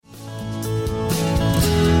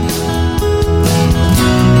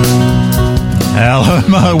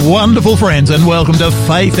my wonderful friends, and welcome to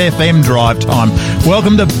Faith FM Drive Time.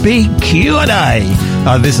 Welcome to Big Q&A.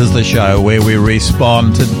 This is the show where we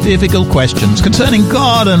respond to difficult questions concerning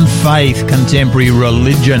God and faith, contemporary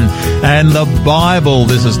religion, and the Bible.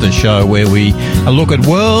 This is the show where we look at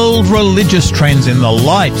world religious trends in the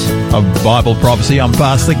light of Bible prophecy. I'm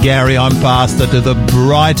Pastor Gary. I'm pastor to the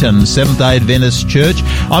Brighton Seventh-day Adventist Church.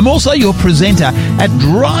 I'm also your presenter at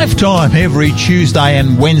Drive Time every Tuesday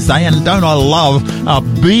and Wednesday, and don't I love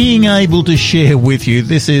being able to share with you.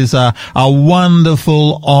 This is a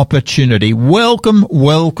wonderful opportunity. Welcome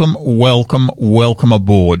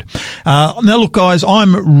aboard. Now look guys,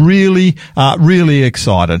 I'm really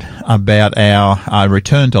excited about our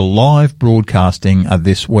return to live broadcasting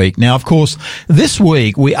this week. Now of course, this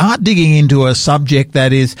week we are digging into a subject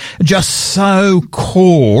that is just so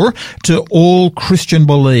core to all Christian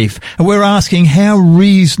belief. We're asking how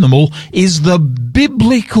reasonable is the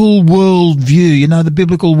biblical worldview. You know, the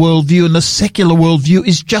biblical worldview and the secular worldview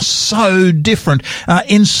is just so different.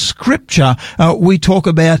 In Scripture, we talk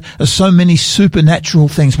about so many supernatural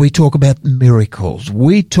things. We talk about miracles.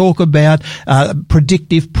 We talk about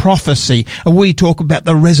predictive prophecy. We talk about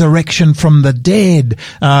the resurrection from the dead.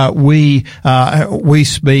 We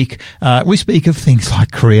speak of things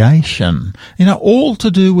like creation. You know, all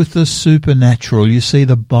to do with the supernatural. You see,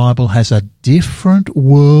 the Bible has a different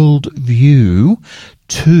worldview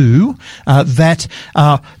to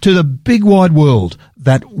the big wide world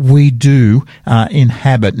that we do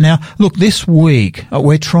inhabit. Now, look, this week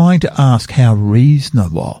we're trying to ask how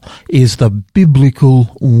reasonable is the biblical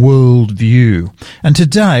worldview. And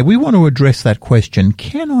today we want to address that question.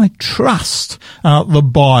 Can I trust the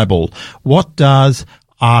Bible? What does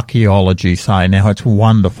archaeology say? Now, it's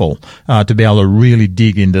wonderful to be able to really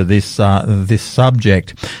dig into this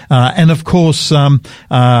subject. And of course,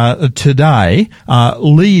 today,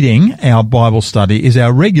 leading our Bible study is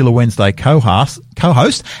our regular Wednesday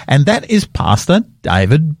co-host, and that is Pastor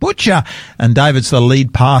David Butcher. And David's the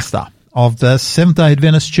lead pastor of the Seventh-day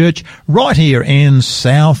Adventist Church right here in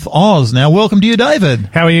South Oz. Now, welcome to you, David.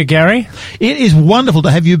 How are you, Gary? It is wonderful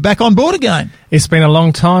to have you back on board again. It's been a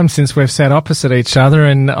long time since we've sat opposite each other,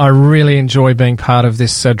 and I really enjoy being part of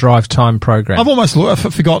this Drive Time program. I've almost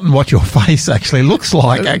forgotten what your face actually looks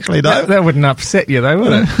like, actually, Dave. That wouldn't upset you, though,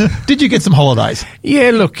 would it? Did you get some holidays?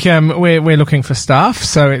 Yeah, look, we're looking for staff,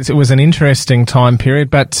 so it was an interesting time period.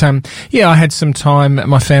 But, I had some time,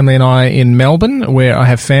 my family and I, in Melbourne, where I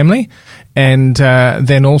have family. And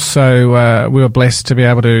then also we were blessed to be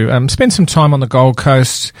able to spend some time on the Gold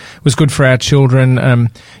Coast. It was good for our children,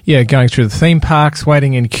 going through the theme parks,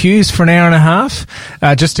 waiting in queues for an hour and a half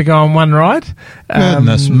just to go on one ride.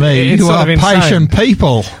 Goodness me, you are patient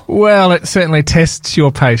people. Well, it certainly tests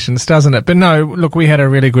your patience, doesn't it? But no, look, we had a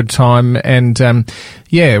really good time, and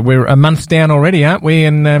we're a month down already, aren't we?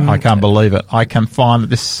 And I can't believe it. I can find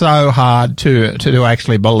this so hard to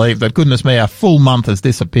actually believe that, goodness me, a full month has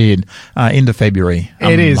disappeared into February.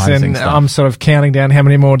 It is, and stuff. I'm sort of counting down how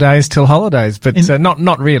many more days till holidays, but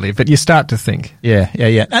not really, but you start to think. Yeah.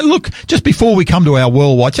 And look, just before we come to our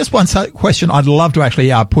worldwide, just one question I'd love to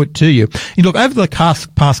actually put to you. Look, over the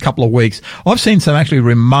past couple of weeks, I've seen some actually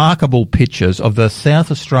remarkable pictures of the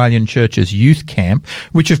South Australian Church's youth camp,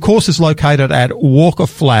 which of course is located at Walker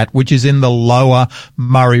Flat, which is in the lower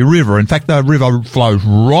Murray River. In fact, the river flows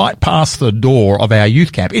right past the door of our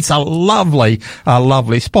youth camp. It's a lovely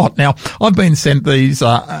spot. Now, I've been sent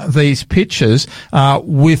these pictures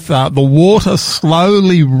with the water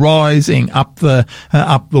slowly rising up the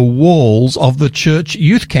walls of the church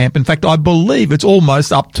youth camp. In fact, I believe it's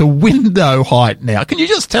almost up to window height now. Can you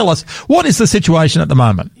just tell us what is the situation at the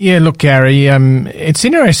moment? Yeah, look, Gary, it's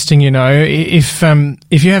interesting. You know, if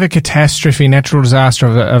you have a catastrophe, natural disaster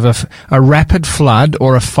of a rapid flood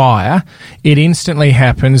or a fire, it instantly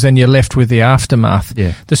happens, and you're left with the aftermath.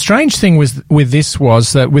 Yeah. The strange thing with this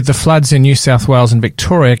was that with the floods in New South Wales and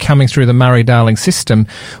Victoria coming through the Murray-Darling system,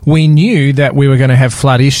 we knew that we were going to have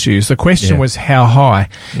flood issues. The question was how high.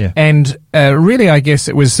 Yeah. And really, I guess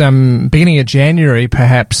it was beginning of January,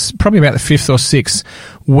 perhaps, probably about the 5th or 6th,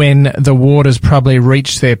 when the waters probably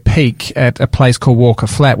reached their peak at a place called Walker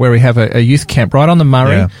Flat, where we have a youth camp right on the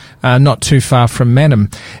Murray, not too far from Mannum.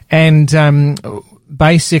 And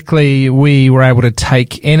basically, we were able to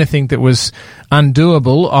take anything that was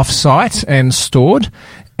undoable off-site and stored.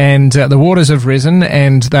 And the waters have risen,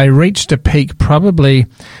 and they reached a peak probably,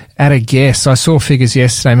 at a guess, I saw figures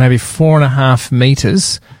yesterday, maybe 4.5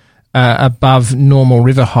 metres above normal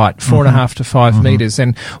river height, 4.5 to 5 metres.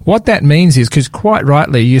 And what that means is, because quite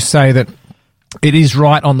rightly you say that It is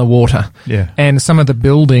right on the water. Yeah. And some of the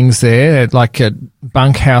buildings there, like a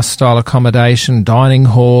bunkhouse style accommodation, dining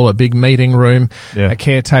hall, a big meeting room, Yeah. a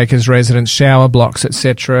caretaker's residence, shower blocks,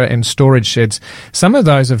 etc., and storage sheds, some of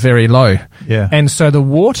those are very low. Yeah. And so the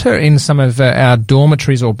water in some of our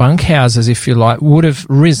dormitories or bunkhouses, if you like, would have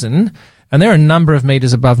risen, and they're a number of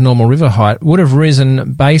metres above normal river height, would have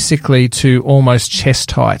risen basically to almost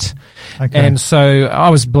chest height. Okay. And so I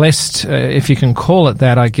was blessed, if you can call it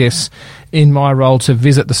that, I guess, in my role to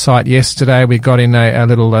visit the site yesterday. We got in a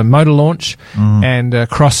little motor launch and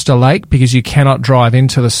crossed a lake because you cannot drive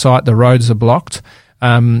into the site. The roads are blocked.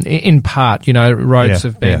 In part, roads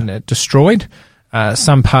have been destroyed.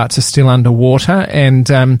 Some parts are still underwater, and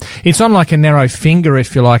it's on like a narrow finger,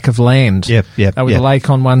 if you like, of land. With a lake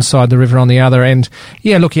on one side, the river on the other. And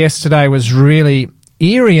yeah, look, yesterday was really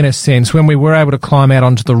eerie in a sense when we were able to climb out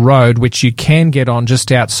onto the road, which you can get on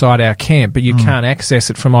just outside our camp, but you can't access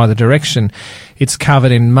it from either direction. It's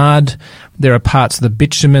covered in mud. There are parts of the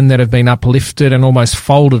bitumen that have been uplifted and almost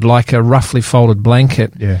folded like a roughly folded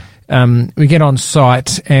blanket. We get on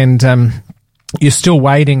site, and you're still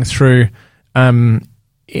wading through,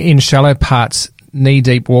 in shallow parts,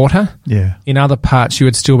 knee-deep water. In other parts, you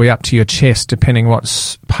would still be up to your chest, depending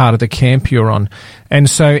what part of the camp you're on. And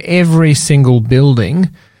so every single building,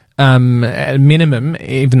 at minimum,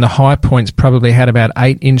 even the high points probably had about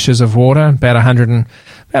 8 inches of water, about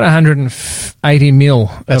 180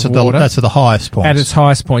 mil of water. That's at the highest point. At its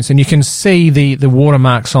highest points. And you can see the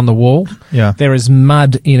watermarks on the wall. There is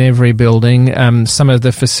mud in every building. Some of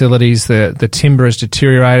the facilities, the timber is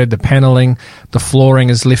deteriorated, the panelling, the flooring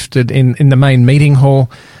is lifted. In the main meeting hall,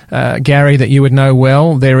 Gary, that you would know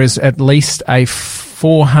well, there is at least a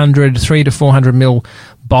 300 to 400 mil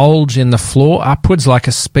bulge in the floor upwards, like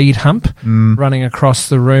a speed hump running across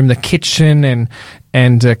the room. The kitchen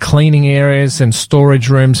and cleaning areas and storage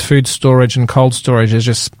rooms, food storage and cold storage is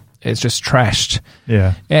just trashed.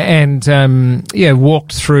 And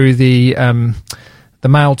walked through the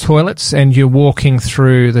male toilets, and you're walking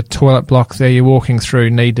through the toilet block there. You're walking through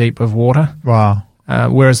knee deep of water. Wow.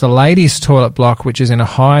 Whereas the ladies' toilet block, which is in a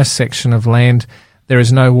higher section of land, there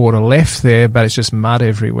is no water left there, but it's just mud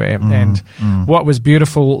everywhere. And what was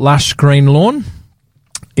beautiful, lush green lawn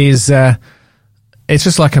is it's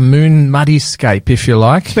just like a moon muddyscape, if you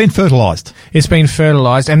like. It's been fertilised. It's been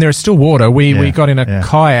fertilised, and there is still water. We got in a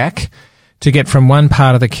kayak to get from one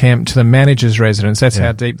part of the camp to the manager's residence. That's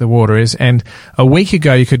how deep the water is. And a week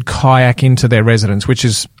ago, you could kayak into their residence, which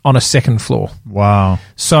is on a second floor. Wow.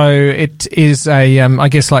 So it is I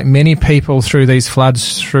guess like many people through these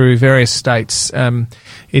floods through various states,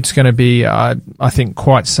 it's going to be, I think,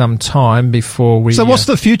 quite some time before we... So what's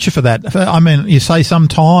the future for that? I mean, you say some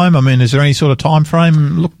time. I mean, is there any sort of time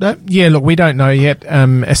frame looked at? Yeah, look, we don't know yet.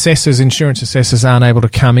 Insurance assessors aren't able to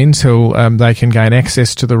come in till they can gain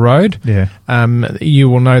access to the road. You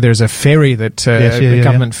will know there's a ferry that, the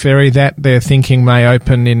government ferry, that they're thinking may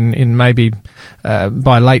open in maybe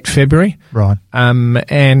by late February. Right.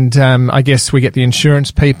 I guess we get the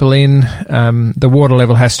insurance people in. The water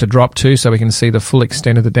level has to drop too, so we can see the full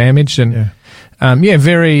extent of the damage. And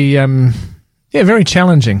very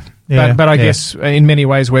challenging. But I guess in many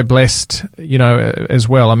ways we're blessed, as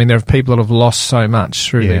well. I mean, there are people that have lost so much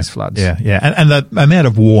through these floods. And the amount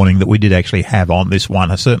of warning that we did actually have on this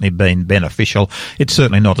one has certainly been beneficial. It's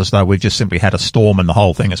certainly not as though we've just simply had a storm and the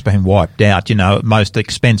whole thing has been wiped out. Most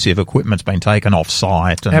expensive equipment's been taken off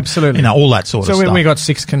site. And, absolutely. all that sort of stuff. So we got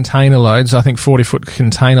 6 container loads, I think 40-foot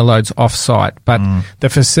container loads off site. But the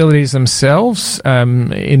facilities themselves,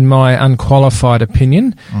 in my unqualified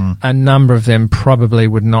opinion, a number of them probably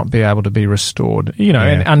would not be able to be restored,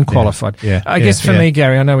 and unqualified. I guess for me,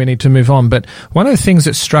 Gary, I know we need to move on, but one of the things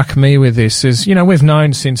that struck me with this is, we've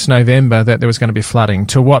known since November that there was going to be flooding.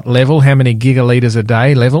 To what level, how many gigalitres a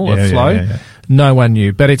day level of flow? No one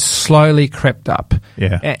knew, but it's slowly crept up.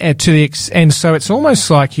 And so it's almost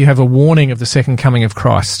like you have a warning of the second coming of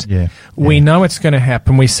Christ. We know it's going to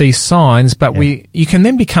happen. We see signs, but you can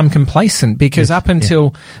then become complacent because up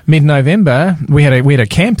until mid-November, we had a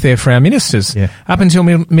camp there for our ministers. Up until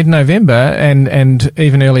mid-November and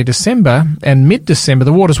even early December and mid-December,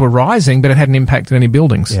 the waters were rising, but it hadn't impacted any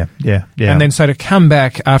buildings. And then so to come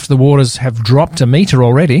back after the waters have dropped a metre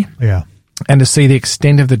already. And to see the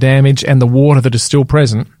extent of the damage and the water that is still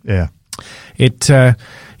present.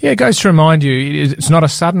 It goes to remind you, it's not a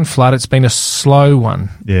sudden flood, it's been a slow one.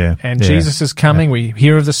 And Jesus is coming, we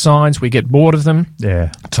hear of the signs, we get bored of them,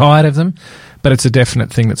 tired of them. but it's a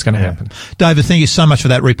definite thing that's going to happen. David, thank you so much for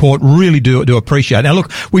that report. Really do appreciate it. Now,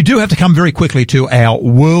 look, we do have to come very quickly to our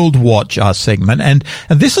World Watch segment, and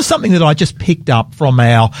this is something that I just picked up from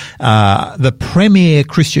the Premier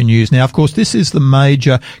Christian News. Now, of course, this is the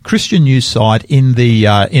major Christian news site in the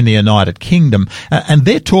United Kingdom, and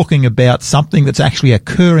they're talking about something that's actually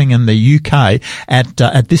occurring in the UK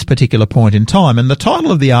at this particular point in time. And the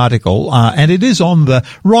title of the article, and it is on the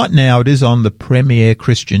Premier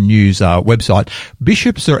Christian News website.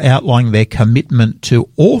 Bishops are outlining their commitment to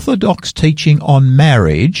orthodox teaching on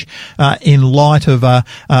marriage in light of a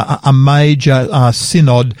major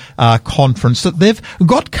synod conference that they've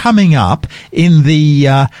got coming up in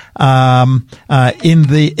the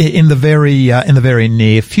very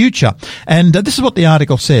near future. And this is what the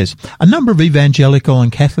article says. A number of evangelical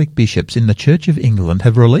and Catholic bishops in the Church of England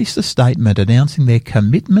have released a statement announcing their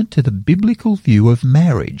commitment to the biblical view of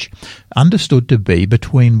marriage, understood to be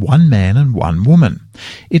between one man and one woman.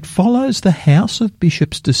 It follows the House of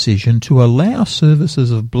Bishops' decision to allow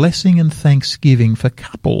services of blessing and thanksgiving for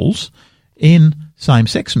couples in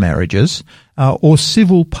same-sex marriages or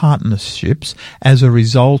civil partnerships as a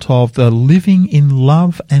result of the living in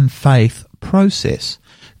love and faith process.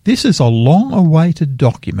 This is a long-awaited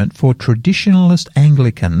document for traditionalist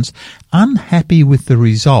Anglicans unhappy with the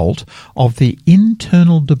result of the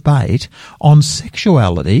internal debate on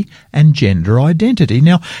sexuality and gender identity.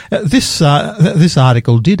 Now, this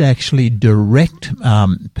article did actually direct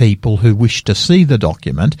people who wish to see the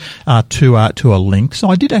document to a link. So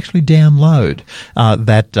I did actually download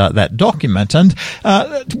that document, and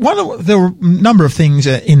there were a number of things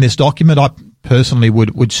in this document. I personally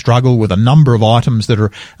would struggle with a number of items that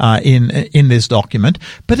are in this document,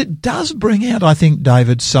 but it does bring out, I think,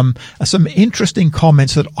 David, some interesting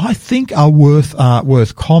comments that I think are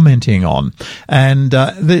worth commenting on. And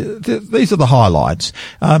these are the highlights.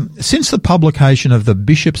 Since the publication of the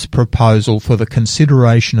Bishop's proposal for the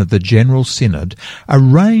consideration of the General Synod, a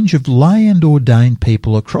range of lay and ordained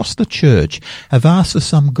people across the Church have asked for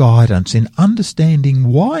some guidance in understanding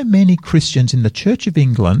why many Christians in the Church of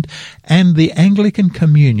England and the Anglican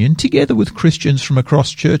Communion, together with Christians from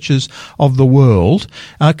across churches of the world,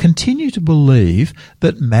 continue to believe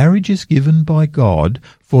that marriage is given by God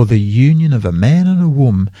for the union of a man and a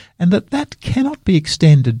woman, and that cannot be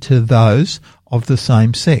extended to those of the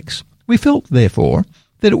same sex. We felt, therefore,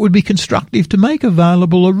 that it would be constructive to make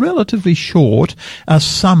available a relatively short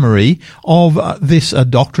summary of this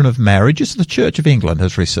doctrine of marriage as the Church of England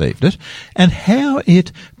has received it, and how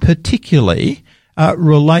it particularly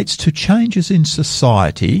relates to changes in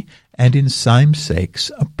society and in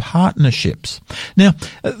same-sex partnerships. Now,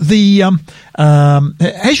 as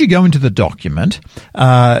you go into the document,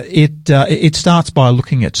 it starts by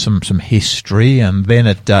looking at some history, and then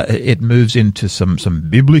it moves into some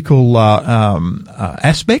biblical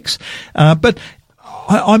aspects. But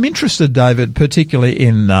I'm interested, David, particularly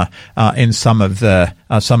in some of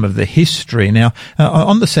the history. Now,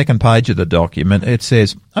 on the second page of the document, it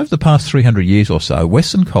says, over the past 300 years or so,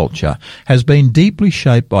 Western culture has been deeply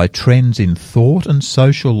shaped by trends in thought and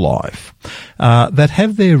social life that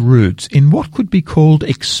have their roots in what could be called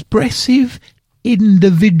expressive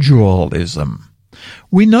individualism.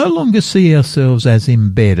 We no longer see ourselves as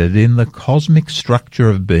embedded in the cosmic structure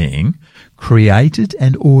of being, created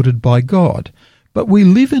and ordered by God, but we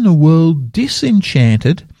live in a world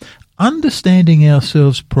disenchanted, understanding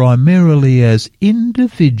ourselves primarily as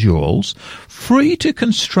individuals, free to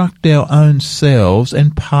construct our own selves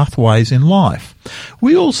and pathways in life.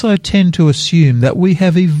 We also tend to assume that we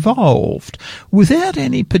have evolved without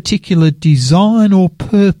any particular design or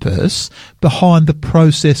purpose behind the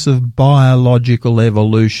process of biological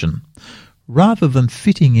evolution. Rather than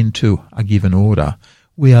fitting into a given order,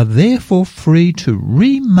 we are therefore free to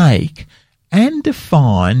remake and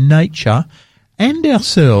define nature and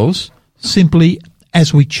ourselves simply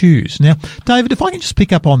as we choose. Now, David, if I can just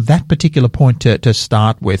pick up on that particular point to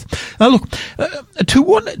start with. To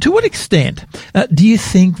what extent do you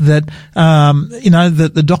think that,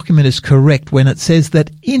 that the document is correct when it says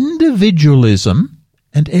that individualism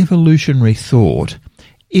and evolutionary thought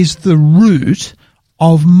is the root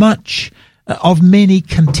of many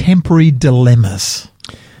contemporary dilemmas?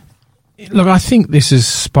 Look, I think this is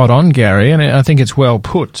spot on, Gary, and I think it's well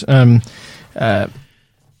put,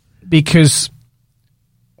 because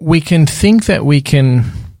we can think that we can.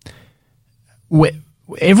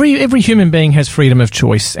 Every human being has freedom of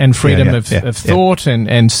choice and freedom of thought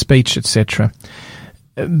and speech, etc.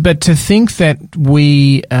 But to think that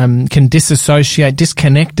we can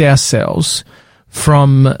disconnect ourselves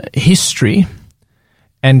from history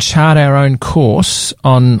and chart our own course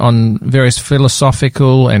on various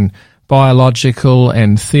philosophical and biological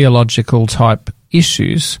and theological type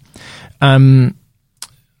issues,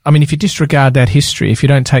 I mean, if you disregard that history, if you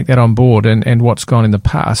don't take that on board and what's gone in the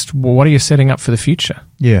past, well, what are you setting up for the future?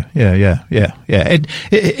 Yeah.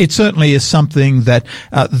 It certainly is something that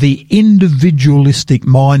the individualistic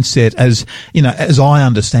mindset, as I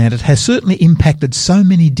understand it, has certainly impacted so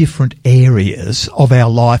many different areas of our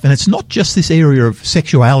life, and it's not just this area of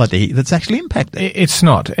sexuality that's actually impacted. It's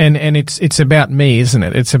not, and it's about me, isn't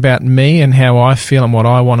it? It's about me and how I feel and what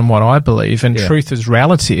I want and what I believe, and truth is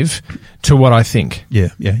relative to what I think. Yeah.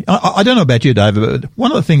 I don't know about you, David, but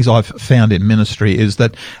one of the things I've found in ministry is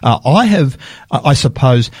that I have, I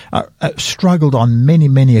suppose, struggled on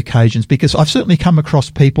many occasions, because I've certainly come across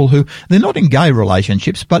people who, they're not in gay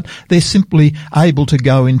relationships, but they're simply able to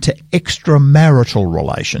go into extramarital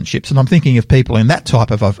relationships. And I'm thinking of people in that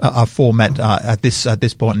type of a format at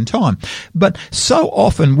this point in time. But so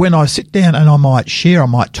often when I sit down and I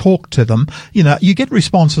might talk to them, you get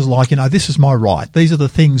responses like, this is my right. These are the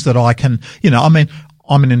things that I can,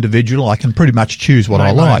 I'm an individual. I can pretty much choose what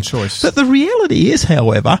I like. Choice. But the reality is,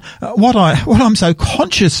 however, what I'm so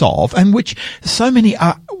conscious of, and which so many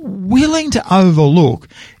are willing to overlook,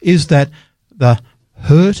 is that the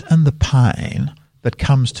hurt and the pain that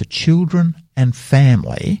comes to children and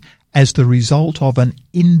family as the result of an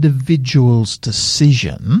individual's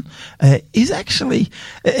decision is actually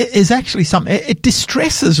something. It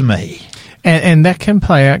distresses me. And that can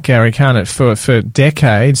play out, Gary, can't it, for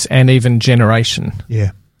decades and even generation.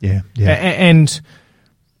 Yeah. And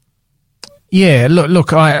look,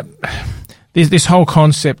 this whole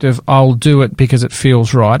concept of I'll do it because it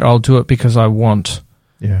feels right, I'll do it because I want.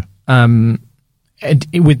 Yeah. And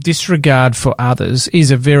with disregard for others is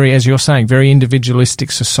a very, as you're saying, very individualistic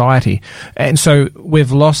society. And so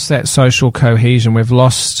we've lost that social cohesion. We've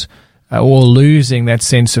lost or losing that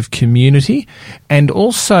sense of community, and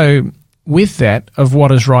also with that of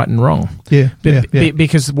what is right and wrong.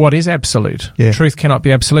 Because what is absolute? Truth cannot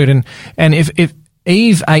be absolute. And if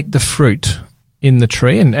Eve ate the fruit in the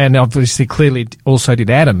tree, and obviously clearly also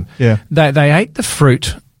did Adam, they ate the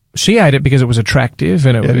fruit. She ate it because it was attractive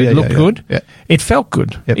and it looked good. Yeah. It felt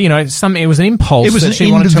good. Yep. It was an impulse. It was an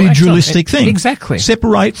individualistic thing. Exactly.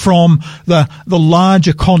 Separate from the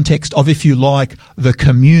larger context of, if you like, the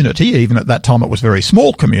community. Even at that time, it was a very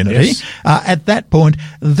small community. Yes. At that point,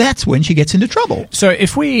 that's when she gets into trouble. So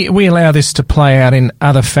if we allow this to play out in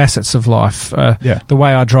other facets of life, the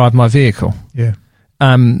way I drive my vehicle. Yeah.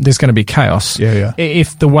 There's going to be chaos.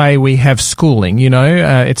 If the way we have schooling,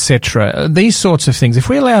 etc., these sorts of things, if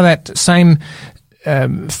we allow that same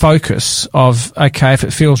focus of, okay, if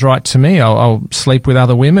it feels right to me, I'll sleep with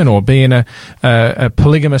other women or be in a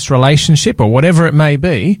polygamous relationship or whatever it may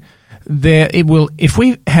be, if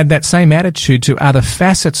we had that same attitude to other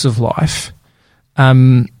facets of life,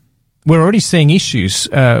 we're already seeing issues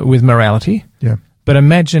with morality. Yeah. But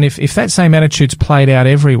imagine if that same attitude's played out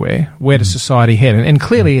everywhere, where does society head? And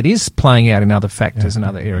clearly it is playing out in other factors and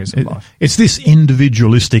other areas of life. It's this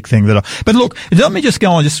individualistic thing but look, let me just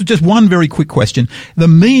go on. Just one very quick question. The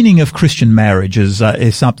meaning of Christian marriage is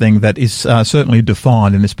something that is certainly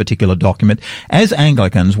defined in this particular document. As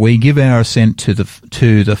Anglicans, we give our assent to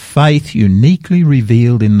the faith uniquely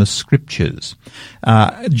revealed in the Scriptures.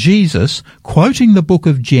 Jesus, quoting the book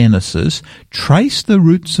of Genesis, traced the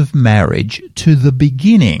roots of marriage to the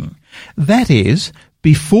beginning. That is,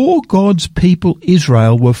 before God's people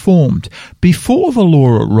Israel were formed, before the law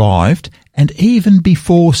arrived, and even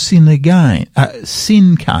before sin came.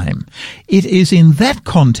 It is in that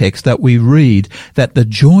context that we read that the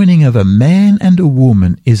joining of a man and a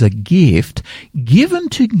woman is a gift given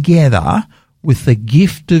together with the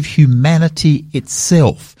gift of humanity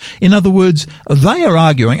itself. In other words, they are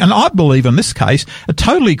arguing, and I believe in this case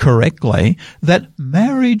totally correctly, that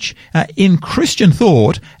marriage in Christian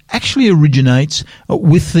thought actually originates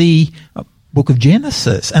with the book of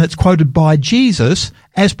Genesis, and it's quoted by Jesus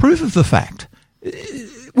as proof of the fact.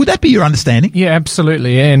 Would that be your understanding? Yeah,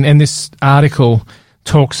 absolutely. And this article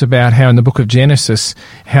talks about how in the book of Genesis,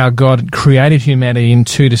 how God created humanity in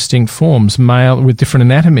two distinct forms, male with different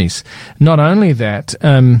anatomies. Not only that,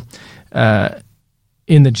 in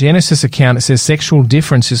the Genesis account, it says sexual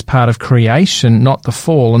difference is part of creation, not the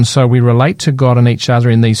fall. And so we relate to God and each other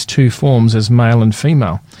in these two forms as male and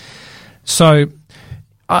female. So,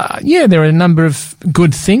 there are a number of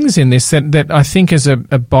good things in this that I think as a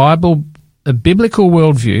biblical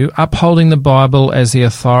worldview, upholding the Bible as the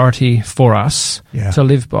authority for us to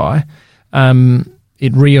live by,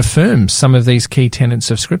 it reaffirms some of these key tenets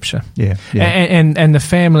of Scripture. Yeah. And the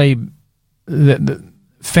family,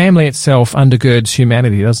 family itself undergirds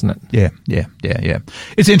humanity, doesn't it? Yeah.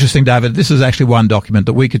 It's interesting, David. This is actually one document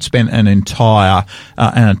that we could spend an entire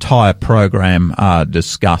program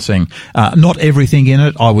discussing. Not everything in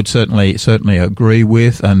it, I would certainly agree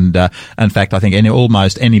with, and in fact, I think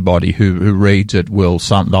almost anybody who reads it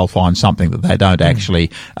they'll find something that they don't actually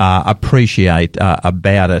appreciate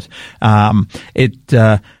about it.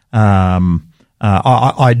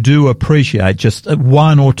 I do appreciate just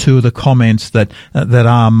one or two of the comments that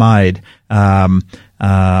are made,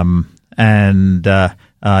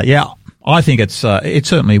 I think it's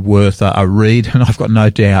certainly worth a read, and I've got no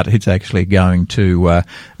doubt it's actually going to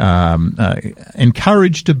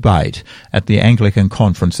encourage debate at the Anglican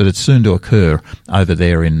conference that is soon to occur over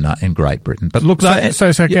there in Great Britain. But look,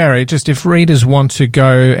 so Gary, just if readers want to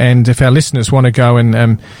go, and if our listeners want to go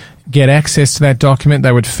and get access to that document,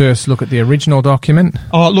 they would first look at the original document?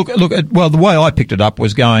 Well, the way I picked it up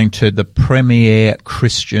was going to the Premier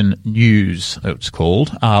Christian News, it's called,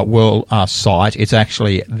 site. It's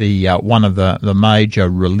actually the one of the major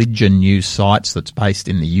religion news sites that's based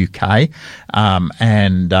in the UK,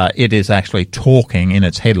 and it is actually talking in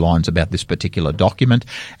its headlines about this particular document,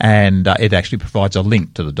 and it actually provides a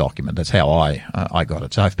link to the document. That's how I got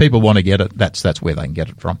it. So if people want to get it, that's where they can get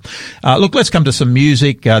it from. Let's come to some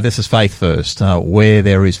music. This is Faith First, Where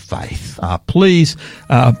There Is Faith. Please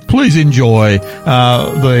enjoy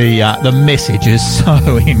the message is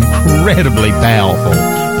so incredibly powerful.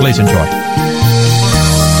 Please enjoy.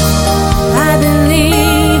 I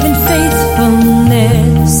believe in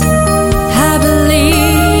faithfulness. I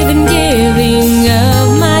believe in giving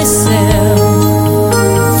of myself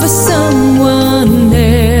for someone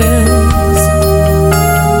else.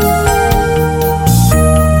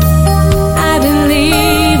 I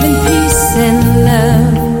believe in peace and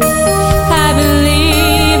love. I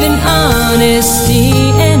believe in honesty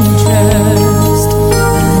and trust,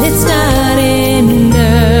 but it's not enough.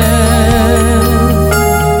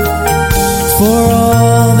 For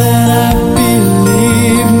all that I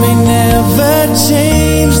believe may never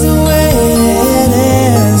change the way it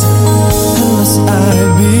is, unless I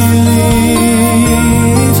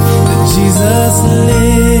believe that Jesus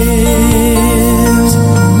lives.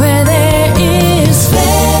 Where there is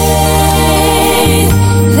faith,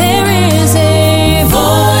 there is a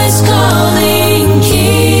voice calling,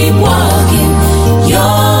 keep walking.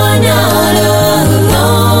 You're not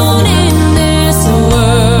alone in this world.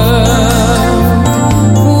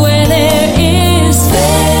 Where there is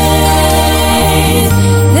faith,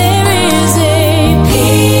 there is a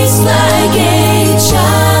peace like a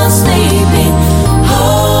child sleeping,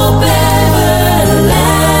 hope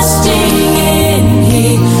everlasting in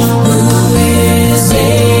He who is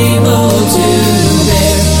able to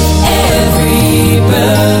bear every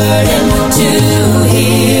burden, to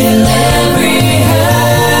heal every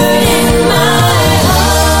hurt in my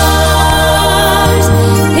heart.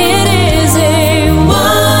 It is a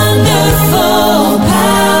wonderful,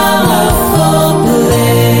 powerful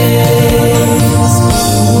place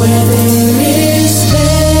where there is faith.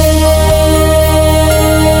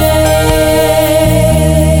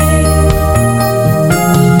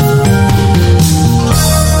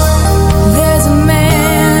 There's a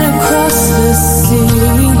man across the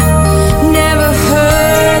sea, never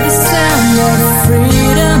heard the sound of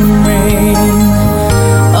freedom ring,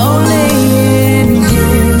 only in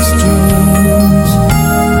his dreams.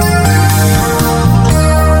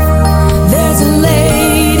 There's a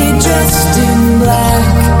lady dressed in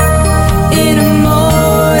black in a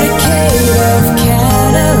motorcade of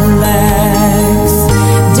Cadillacs.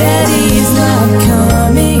 Daddy's not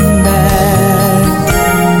coming back.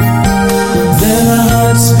 Then our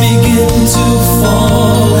hearts begin to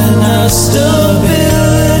fall and our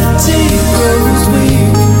stability grows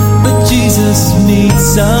weak. But Jesus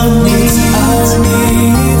meets our needs.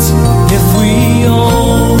 If we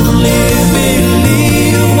only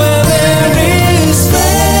believe, where there is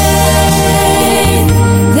faith,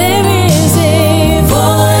 there is a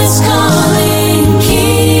voice calling,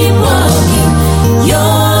 keep walking.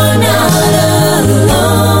 You're not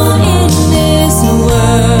alone in this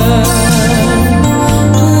world.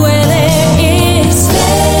 Where there is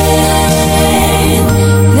faith,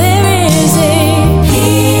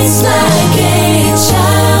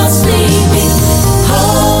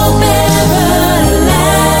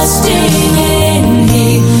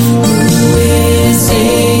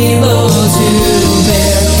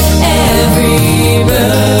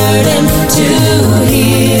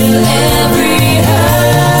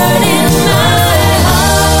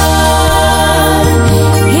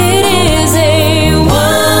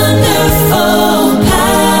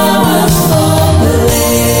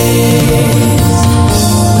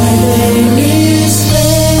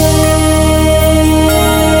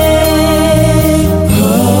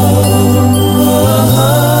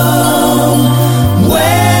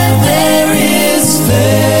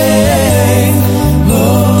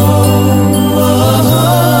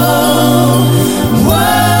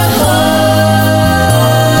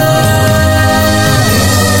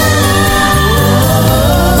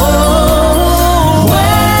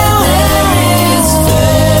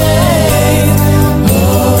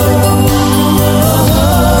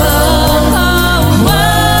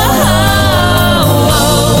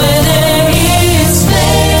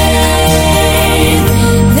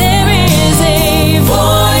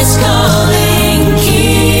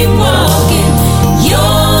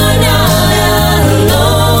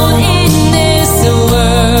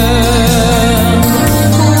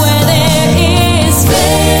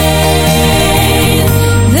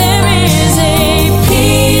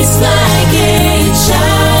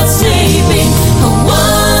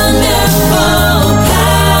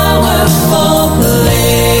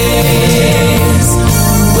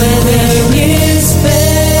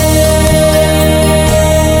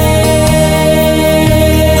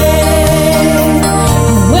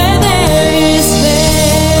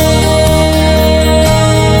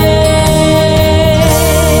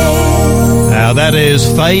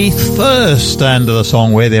 Faith First, and the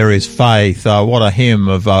song Where There Is Faith. What a hymn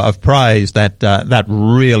of praise that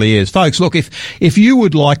really is. Folks, look, if you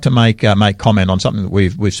would like to make comment on something that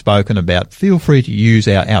we've spoken about, feel free to use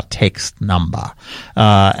our text number.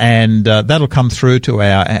 And that'll come through to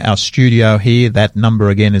our studio here. That number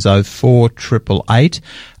again is 04888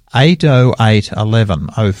 808 11,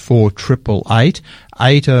 04888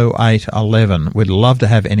 808 11. We'd love to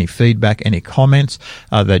have any feedback, any comments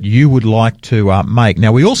that you would like to make.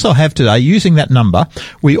 Now, we also have today, using that number,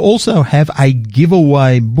 we also have a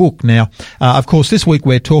giveaway book. Now, of course, this week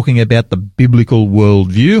we're talking about the biblical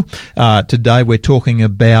worldview. Today we're talking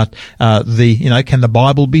about can the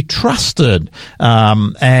Bible be trusted?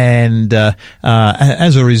 And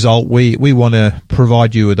as a result, we want to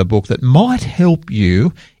provide you with a book that might help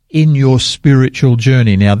you in your spiritual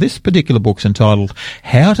journey. Now, this particular book's entitled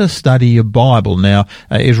How to Study Your Bible. Now,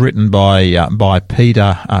 is written by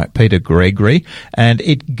Peter Gregory, and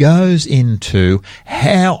it goes into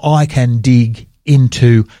how I can dig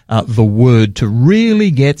into the Word to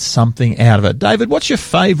really get something out of it. David, what's your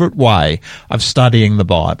favourite way of studying the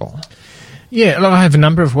Bible? Yeah, look, I have a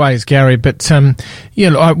number of ways, Gary, but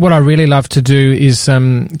what I really love to do is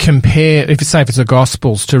compare, if it's the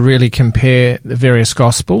Gospels, to really compare the various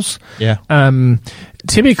Gospels. Yeah.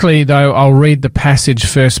 Typically, though, I'll read the passage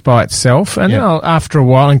first by itself, and then after a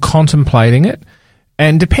while, and contemplating it,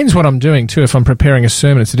 and depends what I'm doing too. If I'm preparing a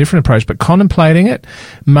sermon, it's a different approach, but contemplating it,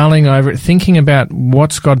 mulling over it, thinking about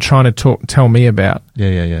what's God trying to tell me about.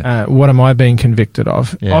 What am I being convicted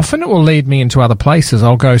of? Yeah. Often it will lead me into other places.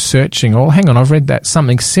 I'll go searching, hang on, I've read that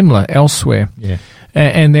something similar elsewhere. Yeah.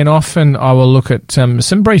 And then often I will look at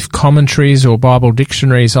some brief commentaries or Bible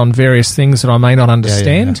dictionaries on various things that I may not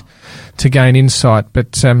understand to gain insight.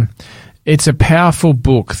 But it's a powerful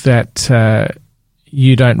book that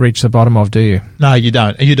you don't reach the bottom of, do you? No, you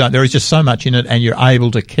don't. You don't. There is just so much in it, and you're able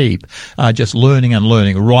to keep just learning and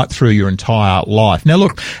learning right through your entire life. Now,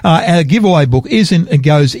 look, our giveaway book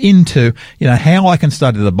goes into how I can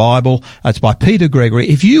study the Bible. It's by Peter Gregory.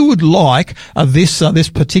 If you would like this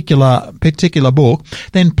particular book,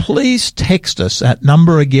 then please text us. That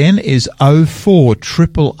number again is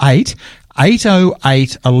 04888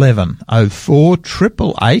 808 11,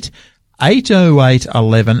 04888 808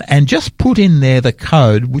 11, and just put in there the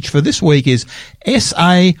code, which for this week is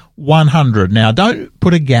SA100. Now, don't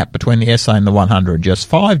put a gap between the SA and the 100, just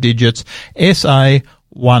 5 digits,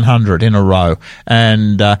 SA100 in a row.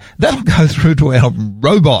 And that'll go through to our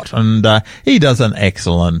robot, and he does an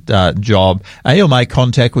excellent job. He'll make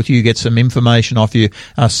contact with you, get some information off you,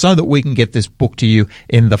 so that we can get this book to you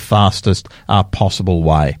in the fastest possible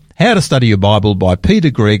way. How to Study Your Bible by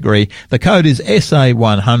Peter Gregory. The code is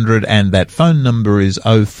SA100, and that phone number is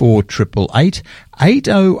 04888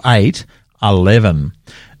 808 11.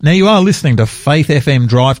 Now, you are listening to Faith FM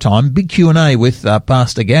Drive Time, big Q&A with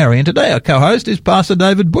Pastor Gary, and today our co-host is Pastor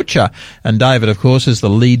David Butcher. And David, of course, is the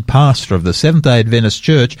lead pastor of the Seventh-day Adventist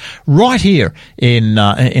Church right here in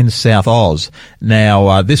South Oz.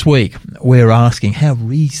 Now, this week, we're asking how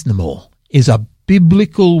reasonable is a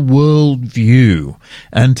biblical worldview?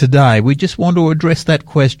 And today we just want to address that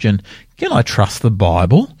question. Can I trust the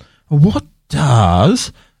Bible? What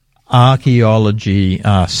does archaeology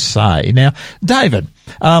say? Now, David,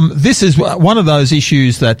 this is one of those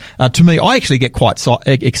issues that to me I actually get quite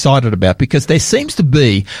excited about, because there seems to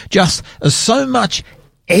be just so much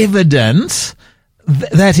evidence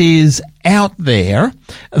that is out there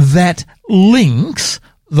that links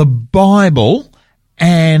the Bible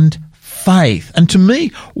and faith. And to me,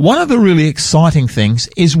 one of the really exciting things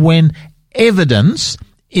is when evidence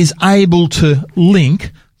is able to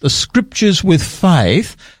link the scriptures with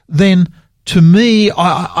faith. Then to me,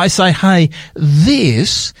 I say, hey,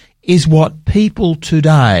 this is what people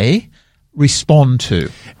today respond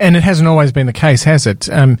to. And it hasn't always been the case, has it?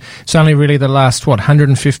 It's only really the last,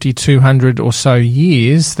 150, 200 or so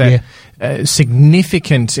years that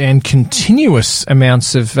significant and continuous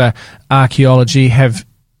amounts of archaeology have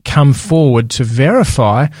come forward to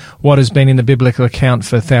verify what has been in the biblical account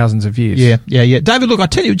for thousands of years. Yeah. David, look, I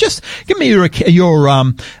tell you, just give me your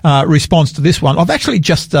response to this one. I've actually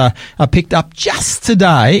just picked up just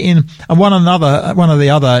today in one of the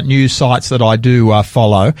other news sites that I do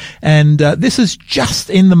follow, and this is just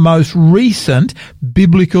in the most recent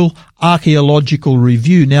biblical archaeological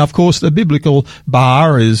review. Now, of course, the biblical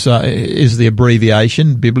BAR is the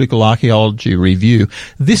abbreviation, Biblical Archaeology Review.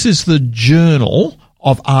 This is the journal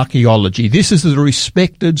of archaeology. This is the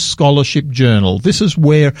respected scholarship journal. This is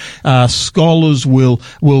where scholars will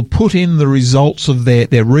put in the results of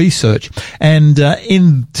their research. And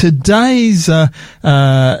in today's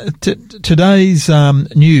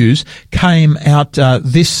news came out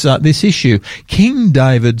this issue. King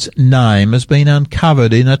David's name has been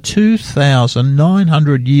uncovered in a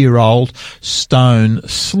 2,900-year-old stone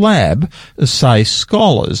slab, say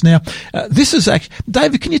scholars. Now, this is actually,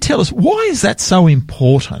 David, can you tell us why is that so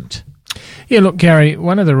important? Yeah, look, Gary,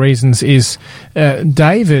 one of the reasons is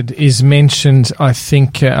David is mentioned, I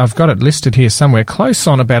think, I've got it listed here somewhere, close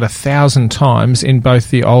on about 1,000 times in both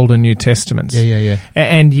the Old and New Testaments. Yeah.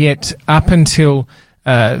 And yet, up until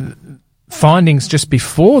findings just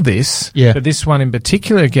before this, but this one in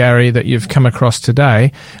particular, Gary, that you've come across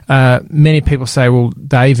today, many people say, well,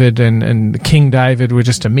 David and King David were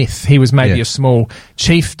just a myth. He was maybe a small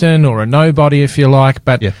chieftain or a nobody, if you like,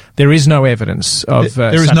 but there is no evidence of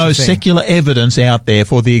there is such no a thing. secular evidence out there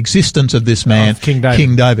for the existence of this man, Of King David.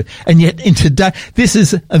 King David. And yet, in today, this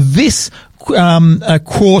is this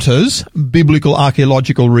quarter's Biblical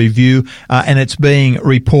Archaeological Review, and it's being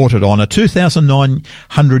reported on. A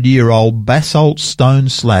 2,900-year-old basalt stone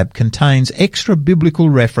slab contains extra biblical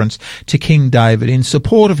reference to King David in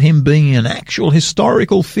support of him being an actual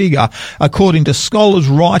historical figure, according to scholars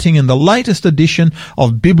writing in the latest edition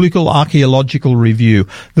of Biblical Archaeological Review.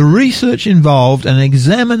 The research involved an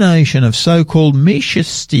examination of so-called Mesha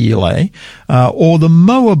stele, or the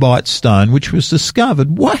Moabite stone, which was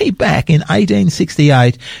discovered way back in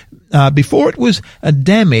 1868. Before it was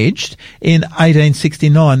damaged in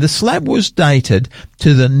 1869, the slab was dated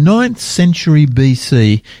to the 9th century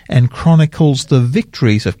BC and chronicles the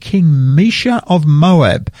victories of King Mesha of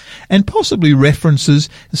Moab, and possibly references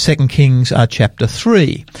 2 Kings chapter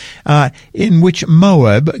 3, in which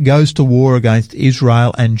Moab goes to war against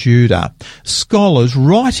Israel and Judah. Scholars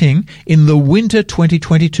writing in the winter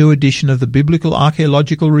 2022 edition of the Biblical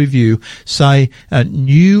Archaeological Review say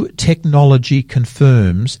new technology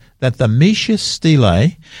confirms that the Mesha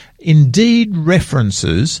stele indeed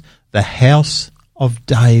references the house of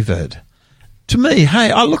David. To me,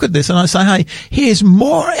 hey, I look at this and I say, hey, here's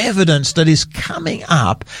more evidence that is coming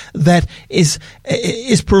up that is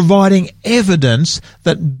providing evidence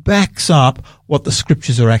that backs up what the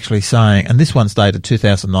scriptures are actually saying. And this one's dated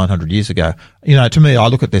 2,900 years ago. You know, to me, I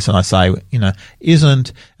look at this and I say, you know,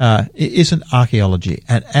 isn't archaeology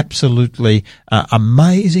an absolutely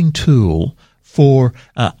amazing tool for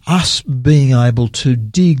us being able to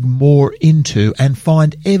dig more into and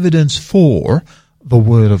find evidence for the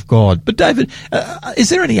Word of God? But David, is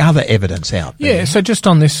there any other evidence out there? Yeah, so just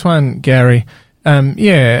on this one, Gary,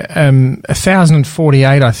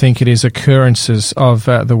 1,048, I think it is, occurrences of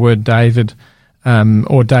the word David,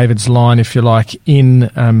 or David's line, if you like,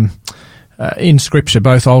 in Scripture,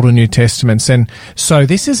 both Old and New Testaments. And so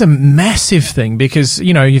this is a massive thing because,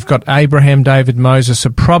 you know, you've got Abraham, David, Moses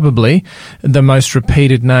are probably the most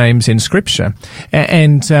repeated names in Scripture.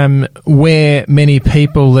 And where many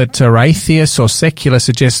people that are atheists or secular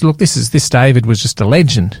suggest, look, this David was just a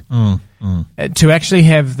legend. To actually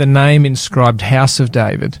have the name inscribed House of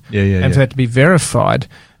David and for that to be verified,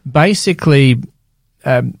 basically,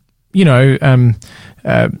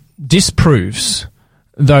 disproves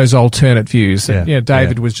those alternate views that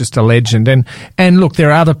David was just a legend. And look, there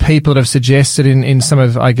are other people that have suggested in some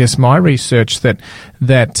of, I guess, my research that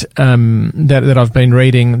I've been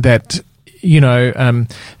reading that,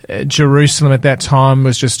 Jerusalem at that time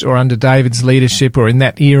was just, or under David's leadership, or in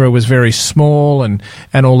that era was very small, and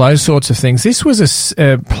all those sorts of things. This was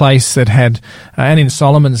a place that had, and in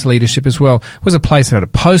Solomon's leadership as well, was a place that had a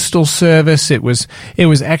postal service. It was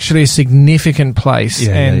actually a significant place,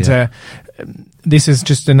 this is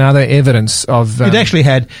just another evidence of. It actually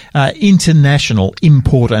had international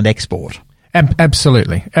import and export.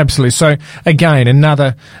 Absolutely. So again,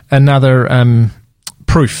 another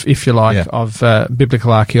proof, if you like, of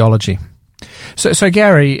biblical archaeology. So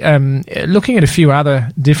Gary, looking at a few other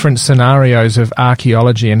different scenarios of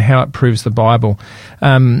archaeology and how it proves the Bible,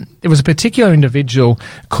 there was a particular individual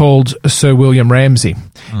called Sir William Ramsay,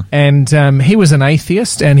 and he was an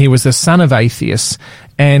atheist, and he was the son of atheists,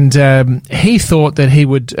 and he thought that he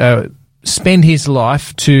would spend his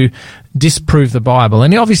life to disprove the Bible.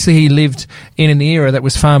 And obviously he lived in an era that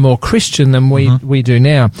was far more Christian than we do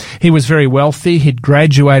now. He was very wealthy. He'd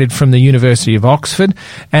graduated from the University of Oxford,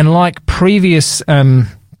 and like previous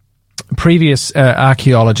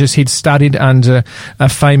archaeologists, he'd studied under a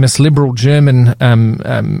famous liberal German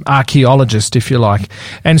archaeologist, if you like.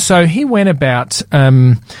 And so he went about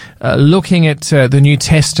looking at the New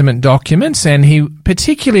Testament documents, and he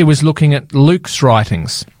particularly was looking at Luke's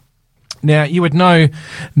writings. Now, you would know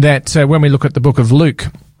that when we look at the book of Luke,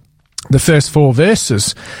 the first 4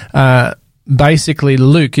 verses, basically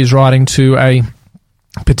Luke is writing to a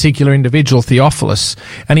particular individual, Theophilus,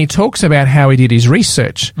 and he talks about how he did his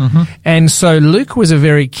research. And so Luke was a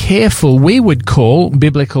very careful, we would call,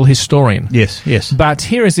 biblical historian. Yes, yes. But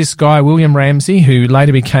here is this guy, William Ramsay, who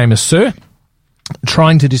later became a Sir,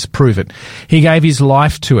 trying to disprove it. He gave his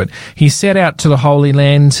life to it. He set out to the Holy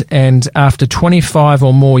Land, and after 25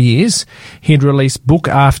 or more years, he'd released book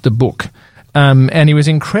after book. And he was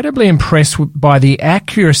incredibly impressed by the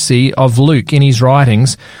accuracy of Luke in his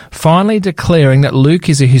writings, finally declaring that Luke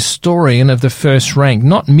is a historian of the first rank.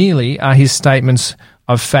 Not merely are his statements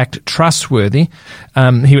of fact trustworthy.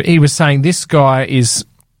 He was saying this guy is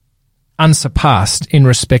unsurpassed in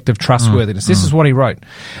respect of trustworthiness. This is what he wrote.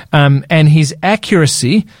 And his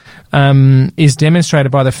accuracy is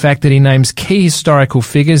demonstrated by the fact that he names key historical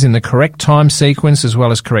figures in the correct time sequence, as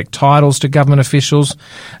well as correct titles to government officials,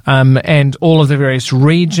 and all of the various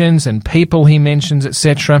regions and people he mentions,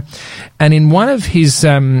 etc. And in one of his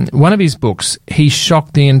books, he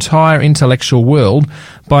shocked the entire intellectual world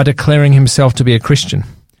by declaring himself to be a Christian.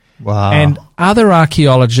 Wow. And other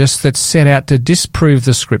archaeologists that set out to disprove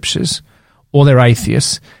the scriptures, or they're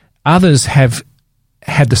atheists, others have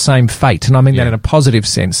had the same fate, and I mean that in a positive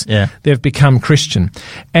sense. Yeah. They've become Christian.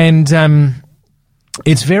 And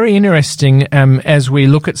it's very interesting as we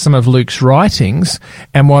look at some of Luke's writings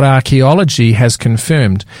and what archaeology has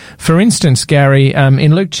confirmed. For instance, Gary,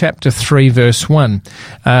 in Luke chapter 3, verse 1,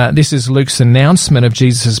 this is Luke's announcement of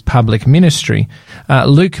Jesus' public ministry.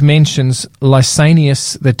 Luke mentions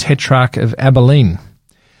Lysanias, the tetrarch of Abilene.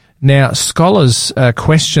 Now, scholars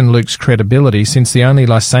question Luke's credibility, since the only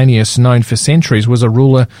Lysanias known for centuries was a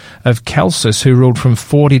ruler of Chalcis who ruled from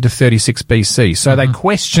 40 to 36 BC. So they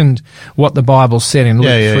questioned what the Bible said in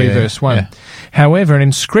Luke 3 verse 1. Yeah. However, an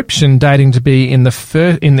inscription dating to be in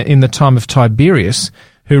the time of Tiberius,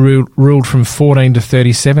 who ruled from 14 to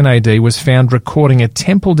 37 AD, was found recording a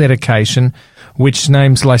temple dedication which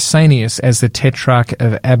names Lysanias as the tetrarch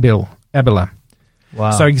of Abila.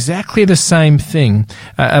 Wow. So exactly the same thing,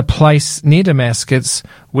 a place near Damascus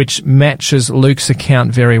which matches Luke's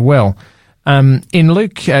account very well. In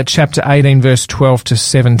Luke chapter 18, verse 12 to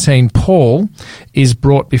 17, Paul is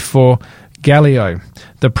brought before Gallio,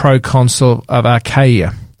 the proconsul of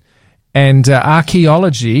Achaia. And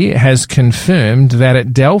archaeology has confirmed that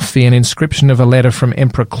at Delphi an inscription of a letter from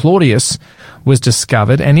Emperor Claudius was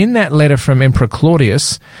discovered, and in that letter from Emperor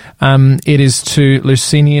Claudius, it is to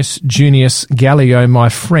Licinius Junius Gallio, my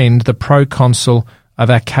friend, the proconsul of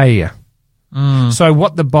Achaia. So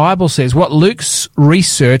what the Bible says, what Luke's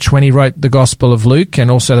research when he wrote the Gospel of Luke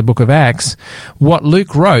and also the book of Acts, what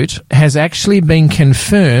Luke wrote has actually been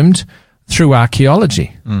confirmed through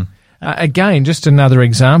archaeology. Again, just another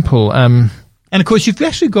example. And of course, you've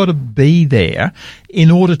actually got to be there in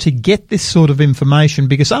order to get this sort of information,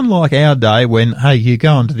 because unlike our day when, hey, you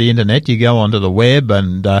go onto the internet, you go onto the web,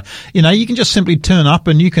 and, you can just simply turn up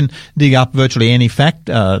and you can dig up virtually any fact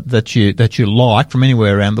that you like from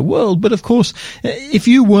anywhere around the world. But of course, if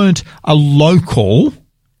you weren't a local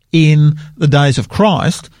in the days of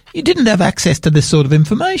Christ, you didn't have access to this sort of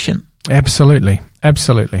information. Absolutely.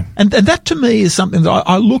 And that to me is something that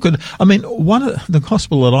I look at. I mean, one of the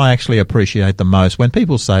gospel that I actually appreciate the most, when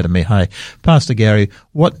people say to me, hey, Pastor Gary,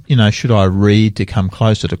 what, should I read to come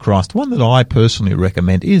closer to Christ? One that I personally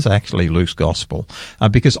recommend is actually Luke's gospel,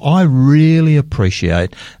 because I really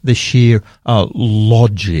appreciate the sheer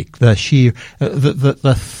logic, the sheer,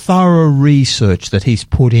 the thorough research that he's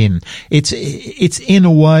put in. It's in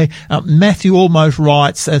a way, Matthew almost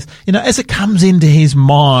writes as it comes into his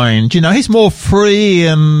mind. He's more free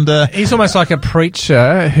and he's almost like a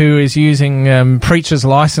preacher who is using preacher's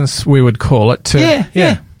license, we would call it.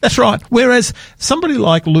 Yeah, that's right. Whereas somebody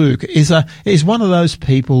like Luke is one of those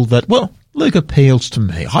people that, well, Luke appeals to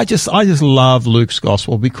me. I just love Luke's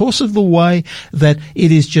gospel because of the way that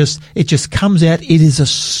it just comes out. It is a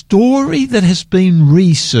story that has been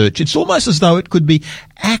researched. It's almost as though it could be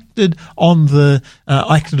acted on the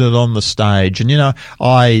stage. And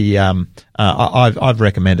I've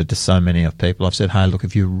recommended to so many of people. I've said, hey, look,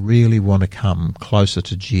 if you really want to come closer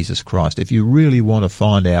to Jesus Christ, if you really want to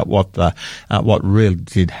find out what really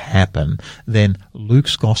did happen, then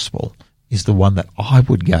Luke's gospel is the one that I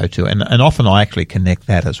would go to. And often I actually connect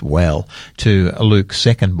that as well to Luke's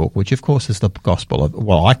second book, which of course is the Gospel of,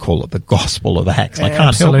 well, I call it the Gospel of Acts. I can't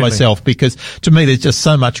Absolutely. help myself because to me there's just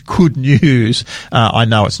so much good news. I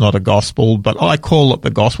know it's not a gospel, but I call it the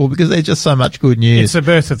gospel because there's just so much good news. It's the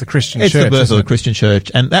birth of the Christian It's church. the birth isn't of it? the Christian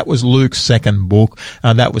church. And that was Luke's second book.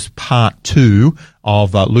 That was part 2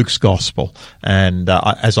 of Luke's gospel. And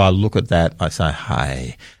as I look at that, I say,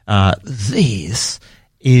 hey, this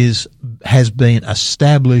has been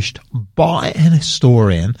established by an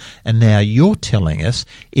historian, and now you're telling us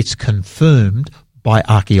it's confirmed by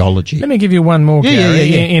archaeology. Let me give you one more,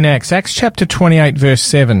 Gary, in Acts. Acts chapter 28, verse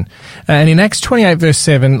 7. And in Acts 28, verse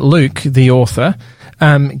 7, Luke, the author,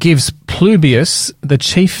 gives Publius, the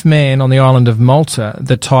chief man on the island of Malta,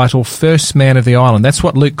 the title first man of the island. That's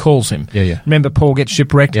what Luke calls him. Yeah. Remember Paul gets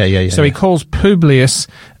shipwrecked? So Yeah. he calls Publius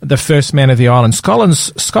the first man of the island.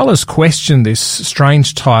 Scholars questioned this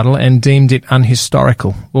strange title and deemed it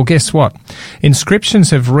unhistorical. Well, guess what? Inscriptions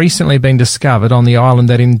have recently been discovered on the island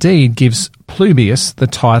that indeed gives Publius the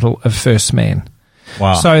title of first man.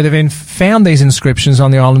 Wow. So they've found these inscriptions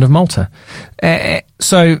on the island of Malta.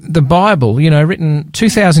 So the Bible, written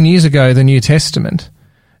 2,000 years ago, the New Testament,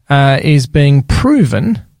 is being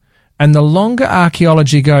proven. And the longer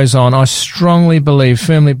archaeology goes on, I firmly believe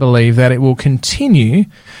that it will continue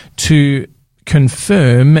to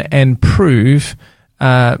confirm and prove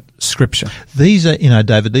Scripture. These are,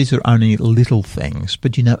 David, these are only little things,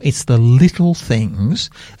 but it's the little things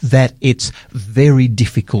that it's very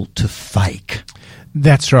difficult to fake.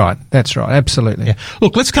 That's right. Absolutely. Yeah.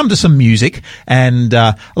 Look, let's come to some music, and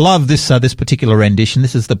love this particular rendition.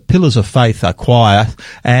 This is the Pillars of Faith Choir,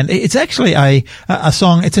 and it's actually a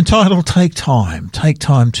song. It's entitled "Take Time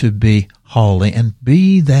to Be Holy, and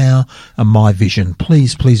Be Thou My Vision."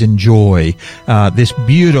 Please enjoy this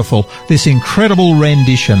incredible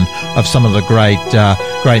rendition of some of the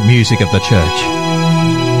great music of the church.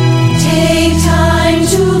 Take time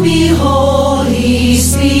to be holy,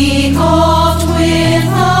 speak oft with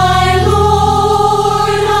thy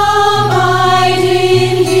Lord, abide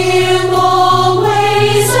in him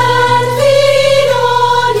always and feed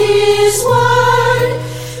on his word.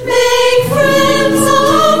 Make friends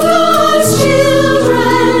of God's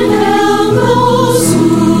children, help those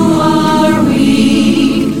who are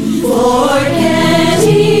weak, forgetting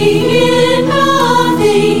in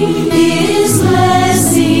nothing his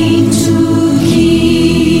blessing to keep.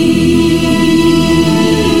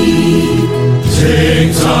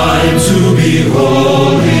 Take time to be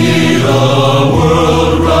holy, the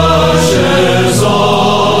world rushes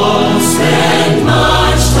on. Spend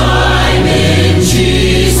much time in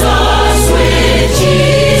Jesus, with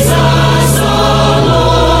Jesus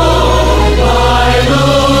alone. By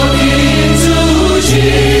looking to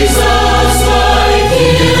Jesus, like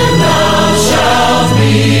him thou shalt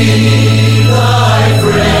be. Thy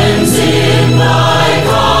friends in thy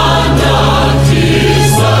conduct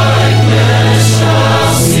his likeness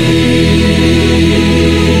shall see.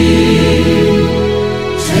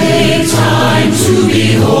 Take time to be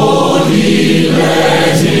holy,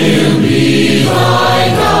 let him be thy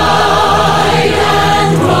guide,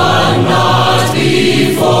 and run not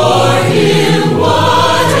before him,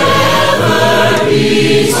 whatever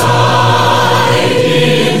betide,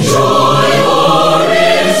 in joy or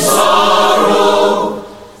in sorrow,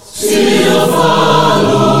 still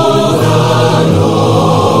follow the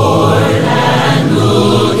Lord, and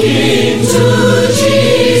looking to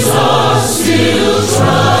Jesus, still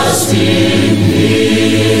trust in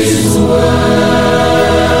his word.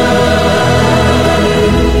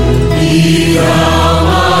 Be thou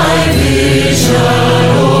my vision,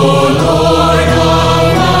 O Lord of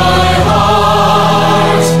my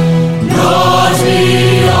heart, not be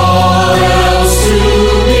all else to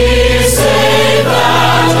me, save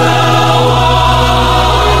that thou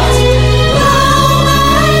art. Thou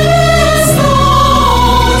my best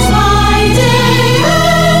thought, my day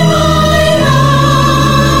and my night.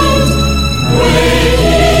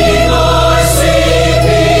 Waking or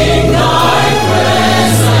sleeping, thy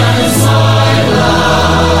presence I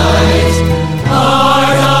light.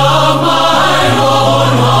 Heart of my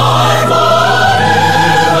own heart,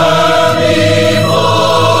 forever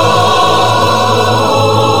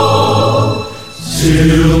before.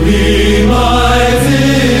 Still be my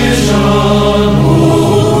vision,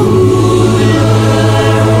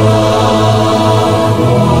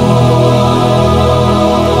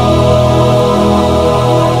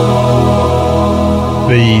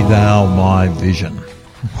 Be thou my vision.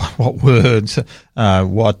 What words? How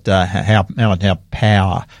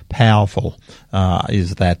powerful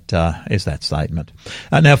is that statement.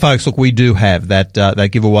 Now, folks, look, we do have that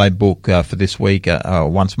giveaway book for this week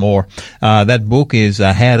once more. That book is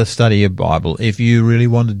How to Study Your Bible. If you really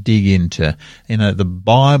want to dig into, the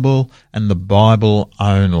Bible and the Bible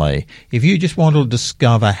only, if you just want to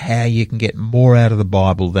discover how you can get more out of the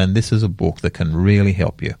Bible, then this is a book that can really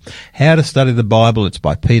help you. How to Study the Bible. It's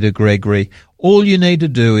by Peter Gregory. All you need to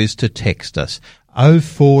do is to text us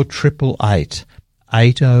 04888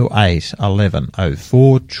 808 11,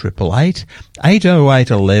 04888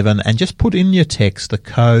 808 11, and just put in your text the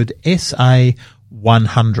code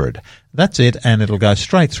SA100. That's it, and it'll go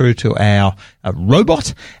straight through to our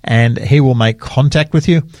robot, and he will make contact with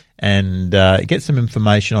you and get some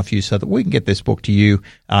information off you so that we can get this book to you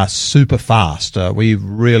super fast. We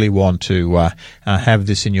really want to have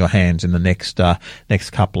this in your hands in the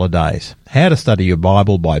next couple of days. How to Study Your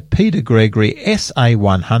Bible by Peter Gregory,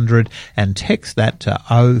 SA100, and text that to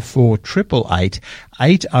 04888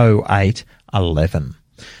 808 11.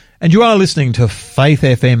 And you are listening to Faith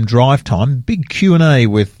FM Drive Time, big Q&A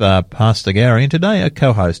with Pastor Gary. And today our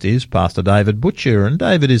co-host is Pastor David Butcher, and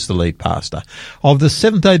David is the lead pastor of the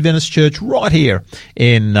Seventh-day Adventist Church right here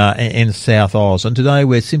in South Oz. And today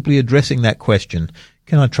we're simply addressing that question,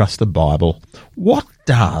 can I trust the Bible? What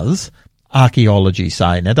does archaeology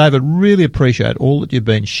say? Now, David, really appreciate all that you've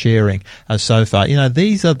been sharing so far.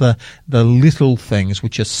 These are the little things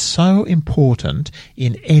which are so important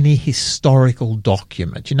in any historical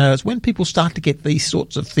document. It's when people start to get these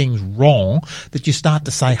sorts of things wrong that you start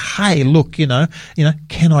to say, hey, look, can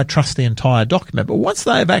I trust the entire document? But once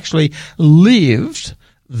they've actually lived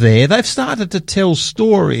there, they've started to tell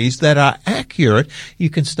stories that are accurate, you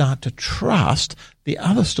can start to trust the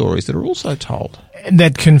other stories that are also told.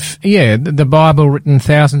 The Bible written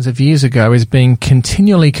thousands of years ago is being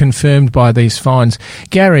continually confirmed by these finds.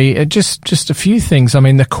 Gary, just a few things.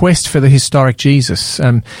 The quest for the historic Jesus.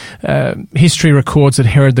 History records that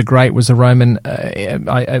Herod the Great was the Roman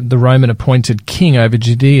appointed king over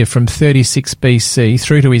Judea from 36 BC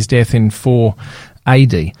through to his death in 4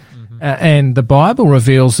 AD. And the Bible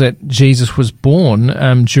reveals that Jesus was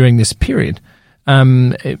born during this period.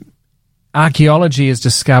 Archaeology has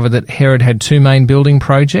discovered that Herod had two main building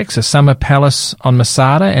projects, a summer palace on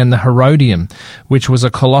Masada and the Herodium, which was a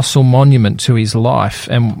colossal monument to his life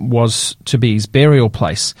and was to be his burial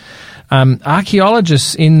place.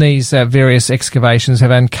 Archaeologists in these various excavations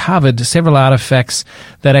have uncovered several artifacts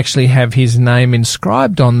that actually have his name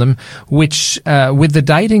inscribed on them, which, with the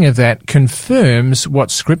dating of that, confirms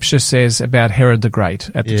what Scripture says about Herod the Great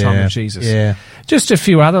at the time of Jesus. Yeah. Just a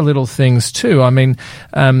few other little things too.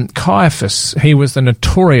 Caiaphas, he was the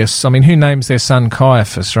notorious, who names their son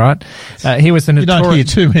Caiaphas, right? He was the notorious... You don't hear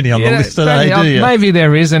too many on the list today, do you? Maybe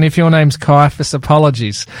there is, and if your name's Caiaphas,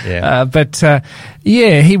 apologies. Yeah.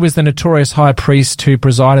 He was the notorious high priest who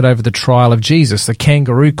presided over the trial of Jesus, the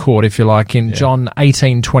kangaroo court, if you like, in John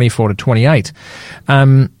 18:24-28.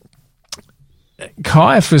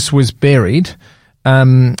 Caiaphas was buried,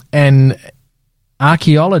 and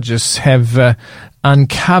archaeologists have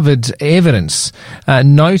uncovered evidence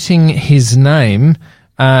noting his name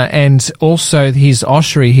and also his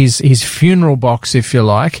ossuary, his funeral box, if you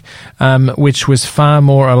like, which was far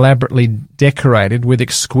more elaborately decorated with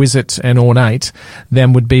exquisite and ornate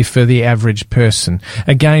than would be for the average person.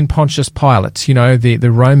 Again, Pontius Pilate,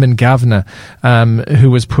 the Roman governor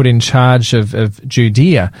who was put in charge of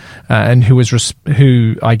Judea and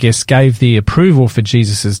who I guess gave the approval for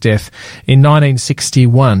Jesus' death. In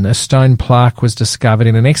 1961, a stone plaque was discovered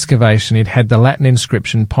in an excavation. It had the Latin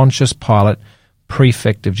inscription, Pontius Pilate,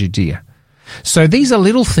 prefect of Judea. So these are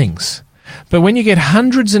little things. But when you get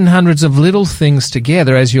hundreds and hundreds of little things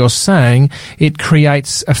together, as you're saying, it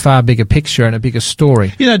creates a far bigger picture and a bigger story.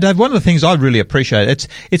 Dave, one of the things I really appreciate,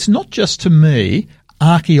 it's not just to me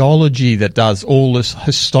archaeology that does all this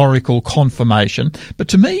historical confirmation, but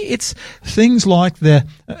to me it's things like the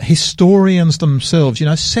historians themselves,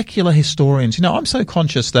 secular historians. I'm so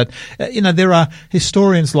conscious that, there are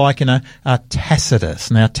historians like, Tacitus.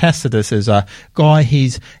 Now, Tacitus is a guy,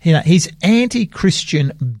 he's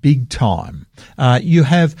anti-Christian big time. You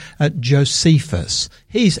have Josephus.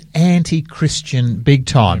 He's anti-Christian big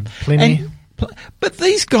time. Pliny. But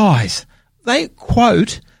these guys, they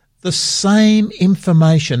quote the same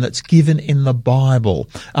information that's given in the Bible.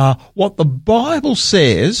 What the Bible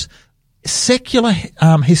says, secular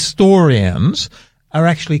historians are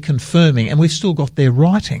actually confirming, and we've still got their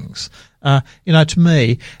writings. To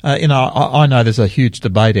me, I know there's a huge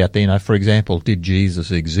debate out there, for example, did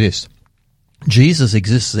Jesus exist? Jesus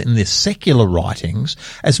exists in the secular writings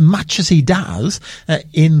as much as he does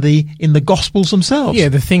in the Gospels themselves. Yeah,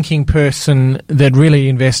 the thinking person that really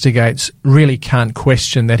investigates really can't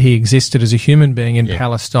question that he existed as a human being in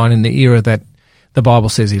Palestine in the era that the Bible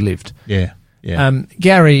says he lived. Yeah. Yeah.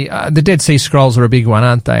 Gary, the Dead Sea Scrolls are a big one,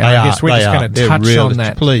 aren't they? I guess we're just going to touch on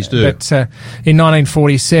that. Please do. But in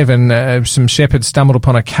 1947, some shepherds stumbled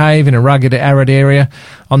upon a cave in a rugged, arid area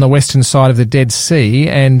on the western side of the Dead Sea,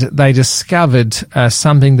 and they discovered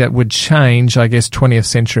something that would change, I guess, 20th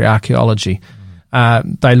century archaeology.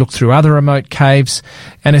 They looked through other remote caves,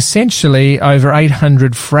 and essentially over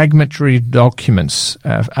 800 fragmentary documents,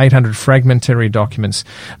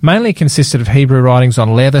 mainly consisted of Hebrew writings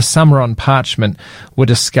on leather, some were on parchment, were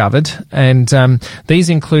discovered, and these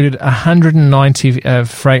included 190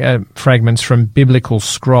 fragments from biblical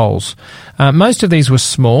scrolls. Most of these were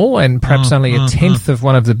small and perhaps only a tenth of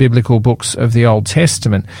one of the biblical books of the Old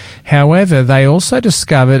Testament. However, they also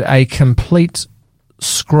discovered a complete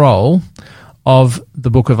scroll of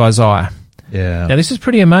the book of Isaiah. Yeah. Now, this is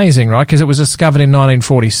pretty amazing, right? Because it was discovered in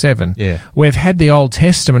 1947. Yeah. We've had the Old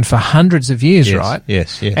Testament for hundreds of years, right?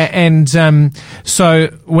 Yes. And so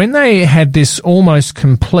when they had this almost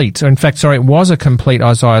complete, it was a complete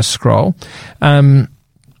Isaiah scroll,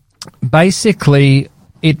 basically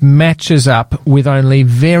it matches up with only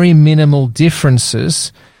very minimal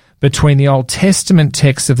differences between the Old Testament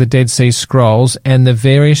texts of the Dead Sea Scrolls and the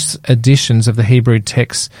various editions of the Hebrew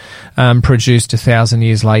texts produced 1,000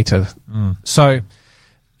 years later. So,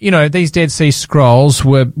 these Dead Sea Scrolls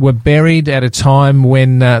were buried at a time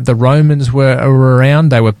when the Romans were around.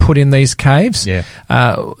 They were put in these caves. Yeah.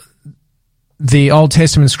 The Old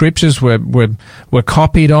Testament scriptures were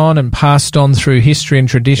copied on and passed on through history and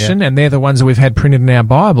tradition, and they're the ones that we've had printed in our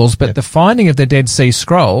Bibles. But the finding of the Dead Sea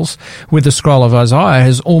Scrolls with the scroll of Isaiah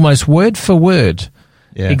is almost word for word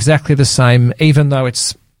exactly the same, even though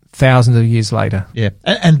it's thousands of years later. Yeah.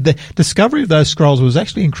 And the discovery of those scrolls was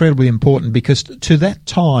actually incredibly important because to that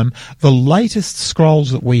time, the latest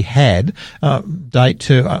scrolls that we had date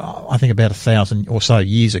to, I think, about 1,000 or so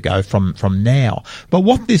years ago from now. But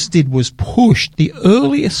what this did was push the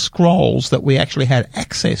earliest scrolls that we actually had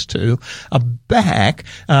access to back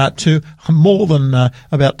to more than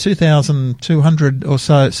about 2,200 or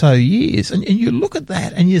so years. And you look at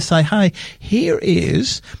that and you say, hey, here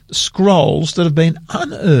is scrolls that have been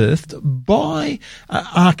unearthed by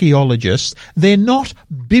archaeologists. They're not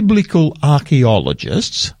biblical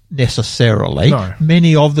archaeologists necessarily. No.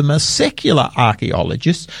 Many of them are secular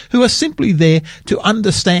archaeologists who are simply there to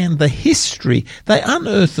understand the history. They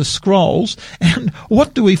unearth the scrolls, and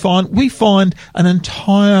what do we find? We find an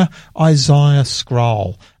entire Isaiah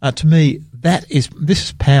scroll. To me, this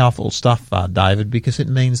is powerful stuff, David, because it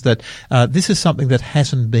means that this is something that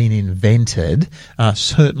hasn't been invented,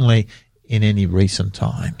 certainly in any recent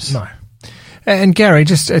times. No. And Gary,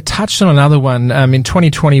 just touched on another one. In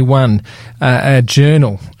 2021, a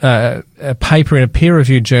journal, a paper in a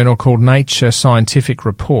peer-reviewed journal called Nature Scientific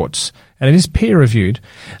Reports, and it is peer-reviewed,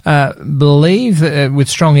 believe that, with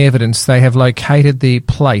strong evidence they have located the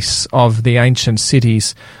place of the ancient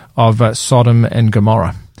cities of Sodom and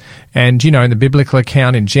Gomorrah. And, in the biblical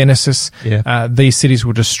account in Genesis, these cities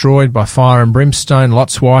were destroyed by fire and brimstone.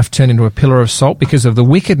 Lot's wife turned into a pillar of salt because of the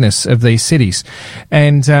wickedness of these cities.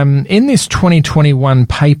 And in this 2021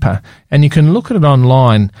 paper, and you can look at it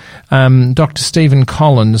online, Dr. Stephen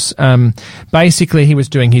Collins, basically he was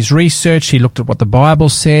doing his research. He looked at what the Bible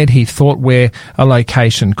said. He thought where a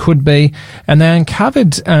location could be. And they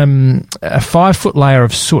uncovered a 5-foot layer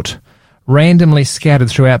of soot randomly scattered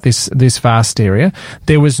throughout this vast area.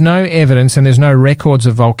 There was no evidence and there's no records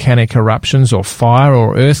of volcanic eruptions or fire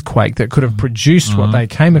or earthquake that could have produced what they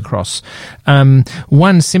came across.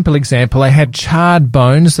 One simple example, they had charred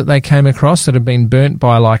bones that they came across that had been burnt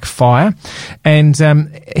by fire, and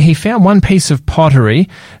he found one piece of pottery,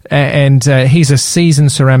 and he's a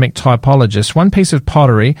seasoned ceramic typologist, one piece of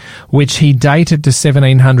pottery which he dated to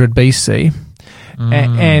 1700 BC,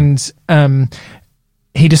 and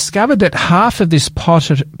he discovered that half of this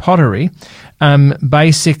pottery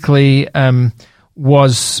basically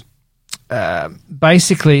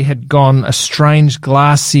had gone a strange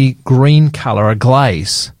glassy green colour, a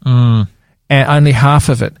glaze, and only half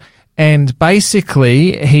of it. And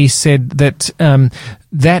basically he said that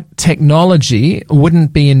that technology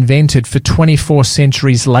wouldn't be invented for 24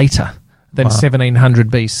 centuries later than 1700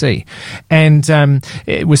 BC. And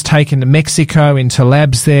it was taken to Mexico into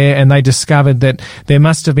labs there, and they discovered that there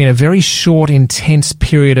must have been a very short, intense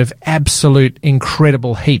period of absolute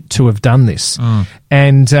incredible heat to have done this.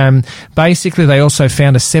 And basically they also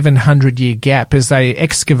found a 700-year gap as they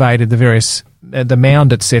excavated the various the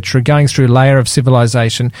mound, etc., going through layer of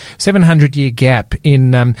civilization, 700-year gap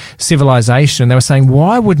in civilization. They were saying,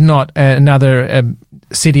 why would not another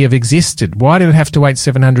city have existed? Why did it have to wait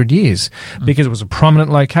 700 years? Because it was a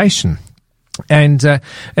prominent location. And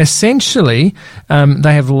essentially,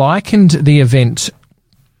 they have likened the event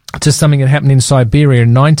to something that happened in Siberia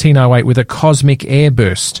in 1908 with a cosmic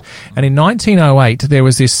airburst. And in 1908, there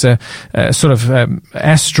was this sort of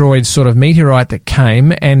asteroid sort of meteorite that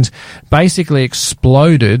came and basically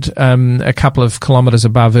exploded a couple of kilometres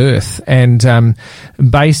above Earth. And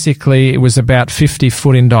basically, it was about 50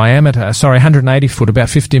 foot in diameter. 180 foot, about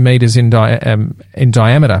 50 metres in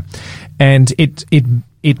diameter. And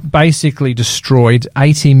it basically destroyed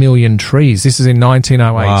 80 million trees. This is in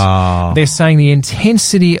 1908. Wow. They're saying the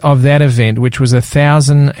intensity of that event, which was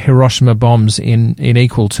 1,000 Hiroshima bombs in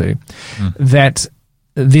equal to, that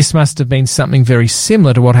this must have been something very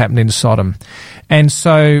similar to what happened in Sodom. And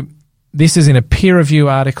so this is in a peer review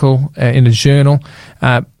article in a journal,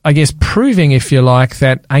 I guess proving, if you like,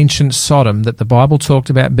 that ancient Sodom that the Bible talked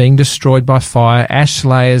about being destroyed by fire, ash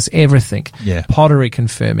layers, everything. Yeah. Pottery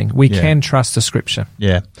confirming. We can trust the Scripture.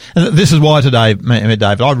 Yeah. And this is why today, David,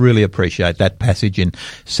 I really appreciate that passage in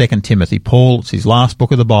 2 Timothy. Paul, it's his last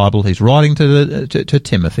book of the Bible. He's writing to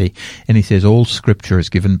Timothy, and he says all Scripture is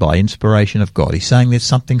given by inspiration of God. He's saying there's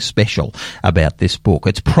something special about this book.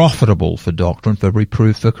 It's profitable for doctrine, for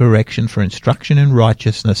reproof, for correction, for instruction in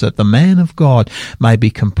righteousness, that the man of God may be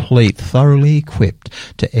complete, thoroughly equipped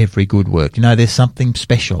to every good work. You know, there's something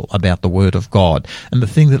special about the Word of God. And the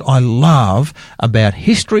thing that I love about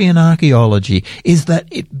history and archaeology is that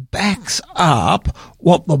it backs up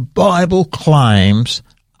what the Bible claims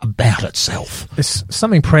about itself. There's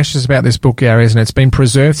something precious about this book, Gary, isn't it? It's been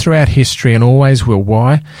preserved throughout history and always will.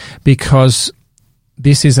 Why? Because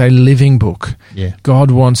this is a living book. Yeah.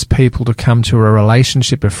 God wants people to come to a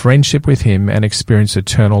relationship, a friendship with Him and experience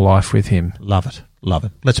eternal life with Him. Love it. Love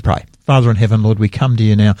it. Let's pray. Father in heaven, Lord, we come to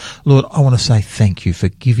you now. Lord, I want to say thank you for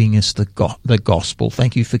giving us the gospel.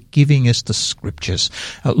 Thank you for giving us the Scriptures.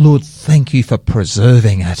 Lord, thank you for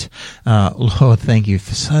preserving it. Lord, thank you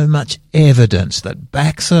for so much evidence that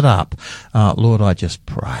backs it up. Lord, I just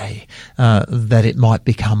pray that it might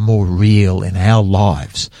become more real in our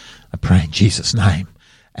lives. I pray in Jesus' name.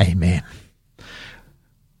 Amen.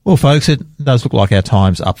 Well, folks, it does look like our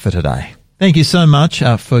time's up for today. Thank you so much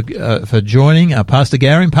for joining Pastor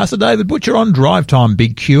Gary and Pastor David Butcher on Drive Time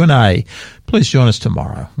Big Q&A. Please join us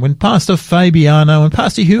tomorrow when Pastor Fabiano and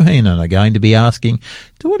Pastor Hugh Heenan are going to be asking,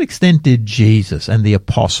 to what extent did Jesus and the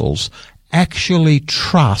apostles actually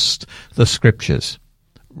trust the Scriptures?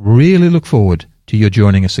 Really look forward to your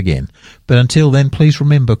joining us again. But until then, please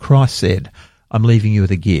remember Christ said, I'm leaving you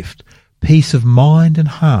with a gift, peace of mind and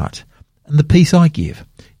heart. And the peace I give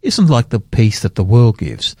isn't like the peace that the world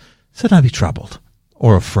gives. So don't be troubled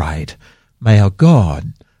or afraid. May our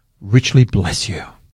God richly bless you.